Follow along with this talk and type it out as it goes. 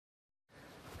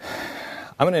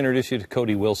I'm going to introduce you to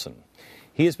Cody Wilson.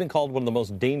 He has been called one of the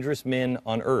most dangerous men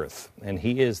on earth, and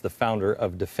he is the founder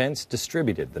of Defense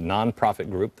Distributed, the nonprofit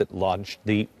group that launched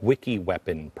the Wiki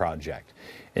Weapon Project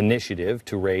initiative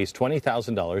to raise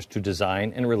 $20,000 to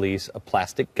design and release a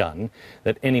plastic gun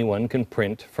that anyone can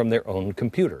print from their own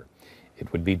computer.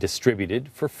 It would be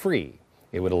distributed for free.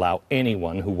 It would allow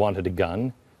anyone who wanted a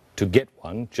gun to get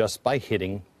one just by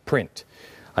hitting print.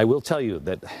 I will tell you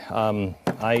that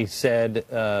I said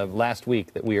last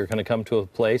week that we are going to come to a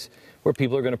place where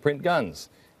people are going to print guns.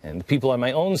 And people on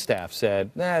my own staff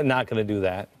said, not going to do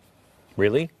that.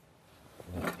 Really?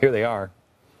 Here they are,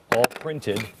 all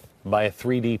printed by a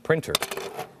 3D printer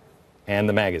and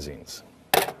the magazines.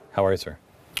 How are you, sir?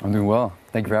 I'm doing well.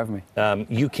 Thank you for having me.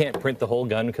 You can't print the whole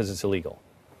gun because it's illegal.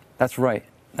 That's right.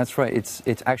 That's right.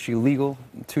 It's actually legal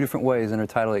 2 different ways under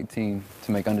Title 18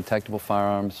 to make undetectable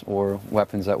firearms or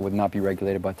weapons that would not be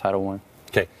regulated by Title I.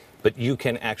 Okay, but you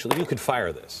can actually, you could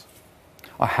fire this.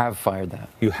 I have fired that.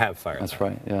 You have fired That's that.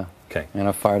 right, yeah. Okay. And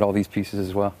I've fired all these pieces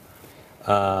as well.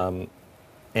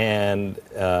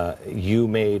 You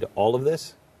made all of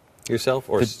this yourself?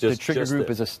 Or The trigger group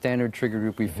is a standard trigger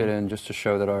group we fit in just to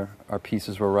show that our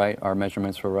pieces were right, our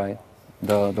measurements were right.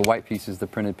 The white piece is the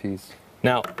printed piece.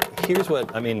 Now, here's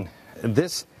what, I mean,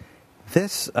 this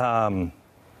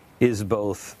is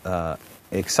both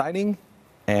exciting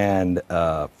and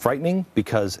frightening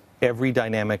because every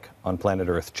dynamic on planet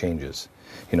Earth changes.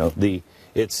 You know,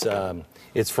 it's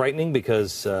frightening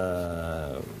because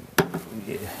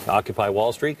Occupy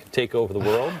Wall Street, take over the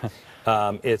world.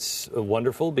 It's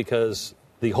wonderful because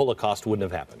the Holocaust wouldn't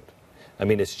have happened. I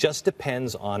mean, it just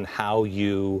depends on how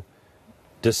you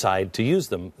decide to use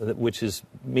them, which is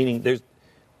meaning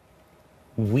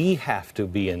we have to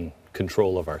be in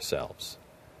control of ourselves.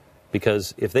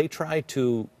 Because if they try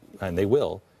to, and they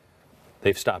will,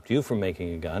 they've stopped you from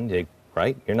making a gun,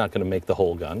 right? You're not going to make the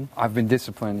whole gun. I've been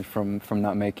disciplined from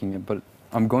not making it, but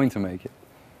I'm going to make it.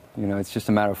 You know, it's just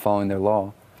a matter of following their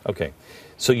law. Okay.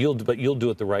 So you'll do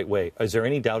it the right way. Is there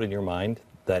any doubt in your mind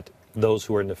that those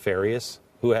who are nefarious,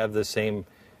 who have the same,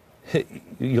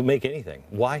 you'll make anything?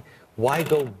 Why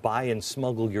go buy and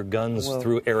smuggle your guns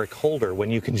through Eric Holder when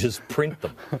you can just print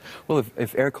them? Well,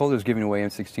 if Eric Holder's giving away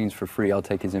M16s for free, I'll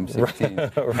take his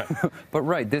M16s. Right. But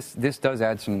right, this does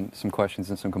add some questions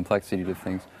and some complexity to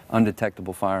things.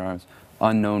 Undetectable firearms,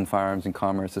 unknown firearms in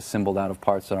commerce, assembled out of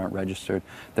parts that aren't registered.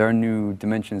 There are new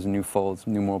dimensions and new folds,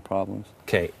 new moral problems.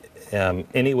 Okay.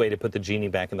 Any way to put the genie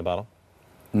back in the bottle?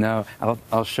 No,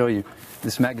 I'll show you.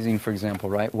 This magazine, for example,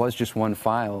 right, was just one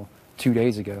file 2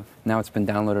 days ago. Now it's been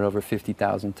downloaded over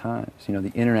 50,000 times. You know, the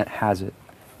internet has it.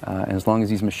 And as long as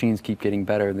these machines keep getting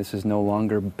better, this is no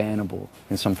longer bannable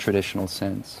in some traditional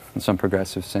sense, in some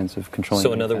progressive sense of controlling.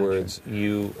 So in other words,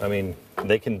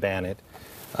 they can ban it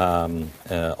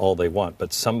all they want,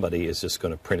 but somebody is just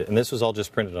going to print it. And this was all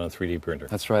just printed on a 3D printer.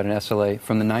 That's right, an SLA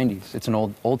from the 90s. It's an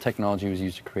old technology was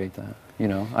used to create that. You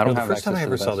know, I don't have the first time I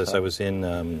ever saw this, stuff.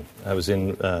 I was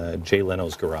in Jay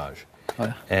Leno's garage. Oh,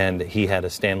 yeah. And he had a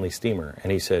Stanley steamer,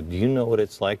 and he said, "Do you know what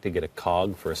it's like to get a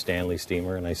cog for a Stanley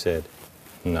steamer?" And I said,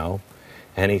 "No."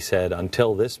 And he said,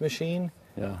 "Until this machine,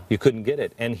 you couldn't get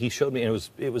it." And he showed me, and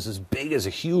it was as big as a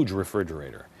huge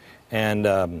refrigerator.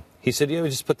 And he said, "You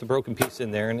just put the broken piece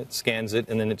in there, and it scans it,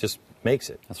 and then it just makes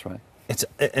it." That's right.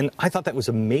 And I thought that was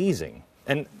amazing.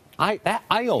 And I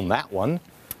own that one.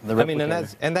 I mean, and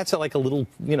that's like a little,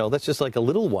 that's just like a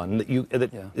little one that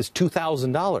is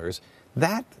 $2,000.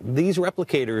 These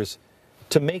replicators,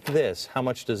 to make this, how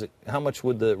much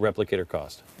would the replicator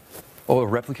cost? Oh, a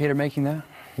replicator making that?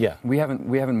 Yeah. We haven't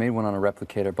made one on a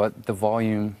replicator, but the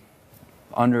volume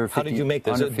under 50. How did you make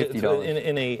this? Under $50.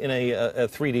 In a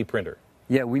 3D printer?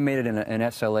 Yeah, we made it in an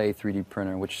SLA 3D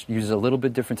printer, which uses a little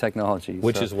bit different technology.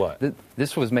 Which is what?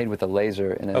 This was made with a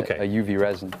laser and a UV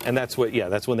resin. And that's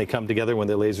when they come together, when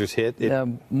the lasers hit? Yeah,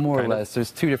 more or less.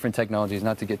 There's 2 different technologies,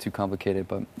 not to get too complicated,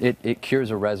 but it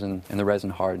cures a resin, and the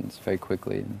resin hardens very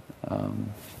quickly.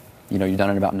 And, you're done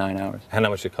in about 9 hours. And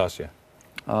how much did it cost you?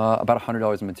 About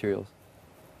 $100 in materials.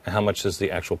 And how much does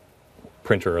the actual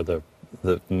printer or the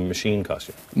machine cost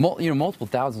you? Multiple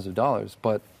thousands of dollars,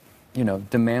 but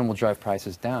demand will drive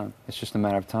prices down. It's just a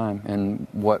matter of time and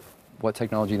what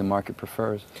technology the market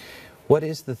prefers. What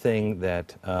is the thing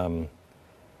that, do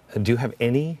you have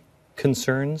any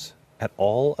concerns at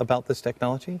all about this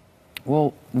technology?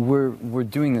 Well, we're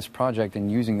doing this project and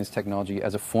using this technology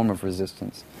as a form of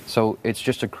resistance. So it's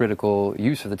just a critical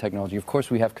use of the technology. Of course,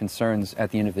 we have concerns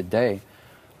at the end of the day,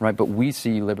 right? But we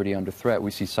see liberty under threat.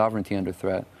 We see sovereignty under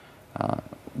threat.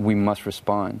 We must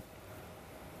respond.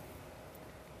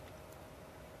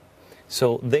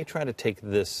 So they try to take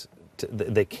this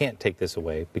they can't take this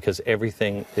away because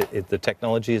everything, the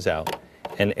technology is out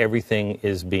and everything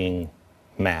is being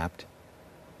mapped.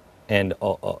 And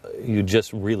you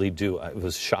just really do, it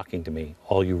was shocking to me,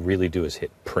 all you really do is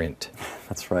hit print.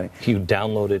 That's right. You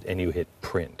download it and you hit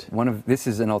print. This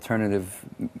is an alternative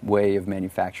way of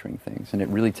manufacturing things, and it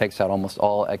really takes out almost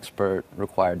all expert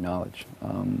required knowledge.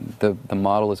 The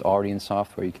model is already in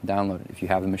software. You can download it. If you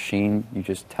have a machine, you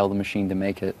just tell the machine to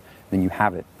make it, then you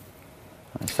have it.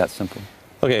 It's that simple.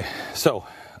 Okay, so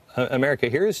America,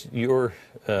 here's your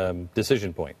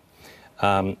decision point.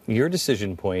 Your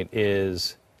decision point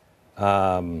is...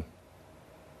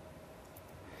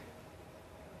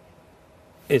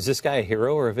 is this guy a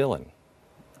hero or a villain?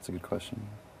 That's a good question.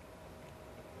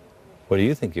 What do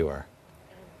you think you are?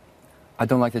 I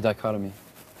don't like the dichotomy,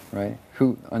 right?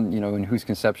 Who, in whose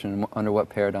conception, under what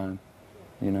paradigm,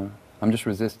 I'm just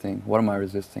resisting. What am I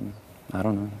resisting? I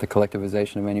don't know. The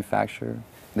collectivization of manufacture,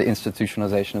 the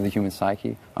institutionalization of the human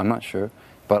psyche? I'm not sure.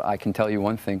 But I can tell you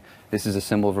one thing. This is a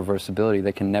symbol of reversibility.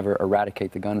 They can never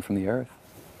eradicate the gun from the earth.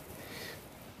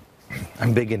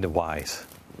 I'm big into whys.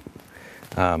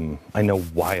 I know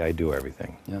why I do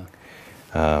everything. Yeah.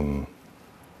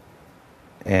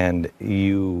 And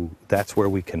that's where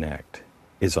we connect,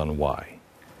 is on why.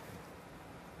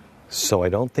 So I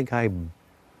don't think I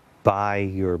buy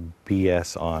your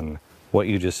BS on what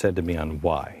you just said to me on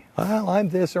why. Well, I'm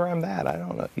this or I'm that. I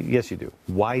don't know. Yes, you do.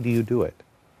 Why do you do it?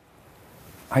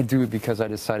 I do it because I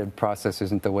decided process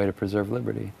isn't the way to preserve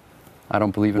liberty. I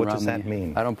don't believe in What Romney. does that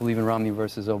mean? I don't believe in Romney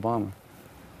versus Obama.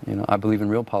 I believe in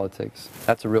real politics.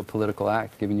 That's a real political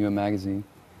act, giving you a magazine,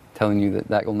 telling you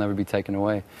that will never be taken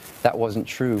away. That wasn't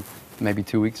true maybe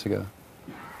 2 weeks ago.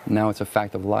 Now it's a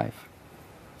fact of life.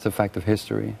 It's a fact of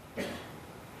history.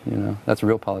 That's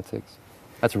real politics.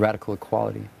 That's radical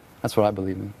equality. That's what I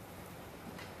believe in.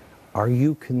 Are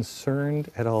you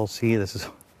concerned at all? See,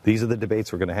 these are the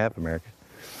debates we're going to have, America.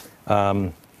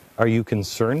 Are you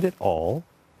concerned at all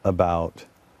about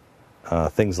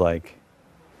things like,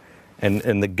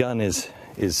 and the gun is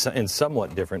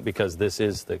somewhat different because this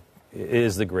is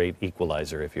the great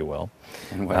equalizer, if you will.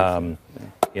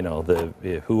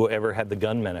 Whoever had the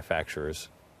gun manufacturers,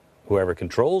 whoever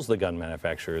controls the gun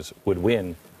manufacturers would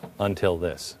win until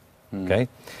this. Okay.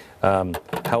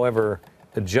 However,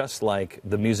 just like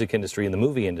the music industry and the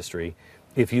movie industry,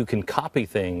 if you can copy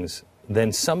things,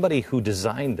 then somebody who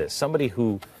designed this, somebody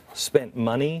who spent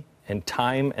money and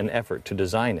time and effort to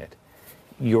design it,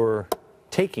 you're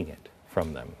taking it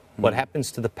from them. What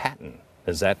happens to the patent?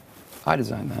 I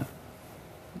designed that.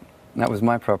 That was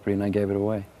my property and I gave it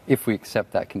away, if we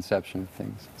accept that conception of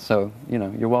things. So,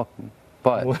 you're welcome.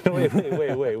 But...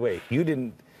 Wait. You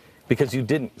didn't... Because you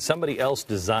didn't. Somebody else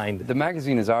designed... The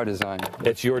magazine is our design.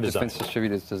 It's your design. Defense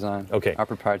Distributors' design. Okay. Our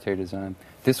proprietary design.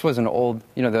 This was an old...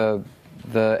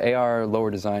 The AR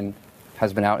lower design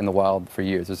has been out in the wild for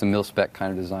years. It's a mil-spec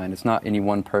kind of design. It's not any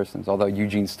one person's, although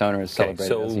Eugene Stoner has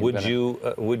celebrated it.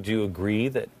 So would you agree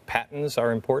that patents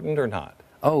are important or not?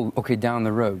 Oh, okay, down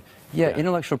the road. Yeah,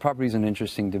 intellectual property is an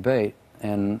interesting debate,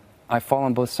 and I fall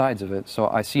on both sides of it. So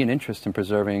I see an interest in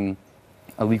preserving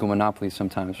illegal monopolies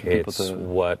sometimes for people to... It's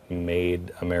what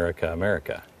made America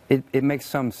America. It makes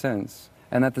some sense.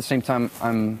 And at the same time,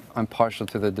 I'm partial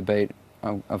to the debate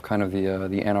of kind of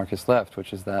the anarchist left,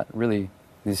 which is that really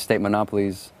these state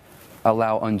monopolies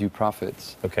allow undue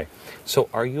profits. Okay. So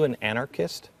are you an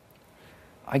anarchist?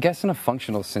 I guess in a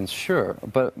functional sense, sure,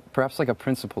 but perhaps like a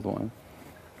principled one.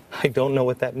 I don't know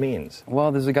what that means.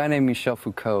 Well, there's a guy named Michel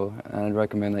Foucault, and I'd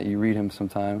recommend that you read him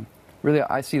sometime. Really,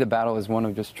 I see the battle as one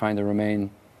of just trying to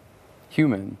remain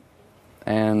human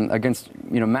and against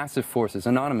massive forces,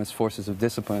 anonymous forces of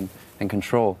discipline and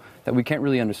control that we can't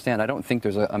really understand. I don't think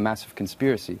there's a massive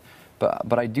conspiracy,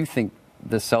 but I do think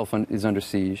the self is under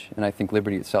siege, and I think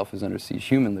liberty itself is under siege.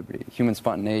 Human liberty, human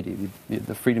spontaneity,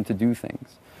 the freedom to do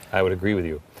things. I would agree with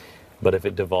you. But if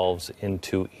it devolves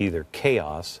into either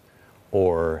chaos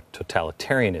or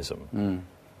totalitarianism,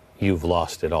 you've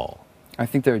lost it all. I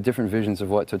think there are different visions of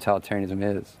what totalitarianism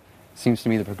is. It seems to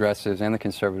me the progressives and the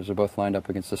conservatives are both lined up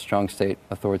against a strong state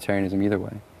authoritarianism either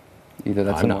way. Either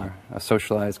that's a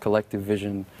socialized collective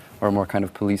vision or a more kind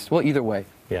of police. Well, either way.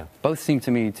 Yeah. Both seem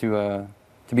to me to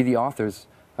be the authors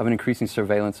of an increasing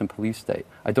surveillance and police state.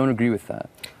 I don't agree with that.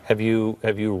 Have you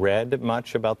read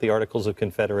much about the Articles of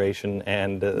Confederation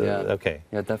and okay.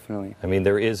 Yeah, definitely. I mean,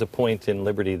 there is a point in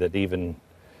liberty that even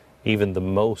the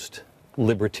most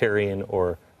libertarian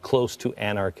or close to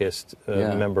anarchist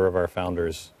member of our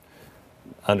founders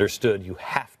understood you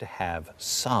have to have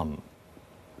some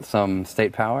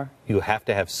state power. You have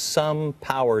to have some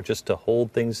power just to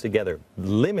hold things together,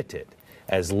 limited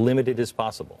as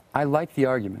possible. I like the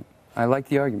argument. I like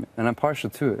the argument, and I'm partial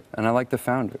to it, and I like the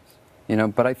founders, you know.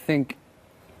 But I think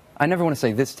I never want to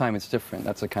say this time it's different.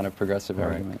 That's a kind of progressive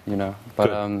argument, you know.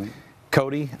 But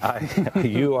Cody,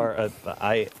 you are.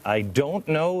 I don't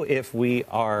know if we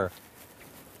are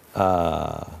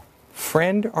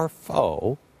friend or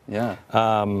foe. Yeah.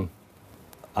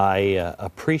 I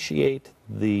appreciate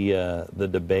the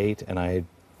debate, and I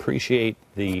appreciate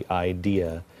the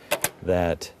idea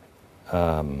that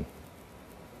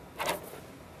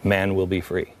man will be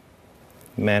free.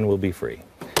 Man will be free,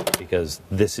 because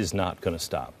this is not going to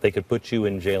stop. They could put you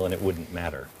in jail and it wouldn't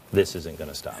matter. This isn't going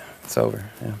to stop. It's over.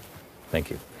 Yeah. Thank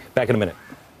you. Back in a minute.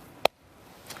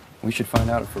 We should find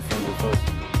out if we're friends or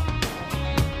foes.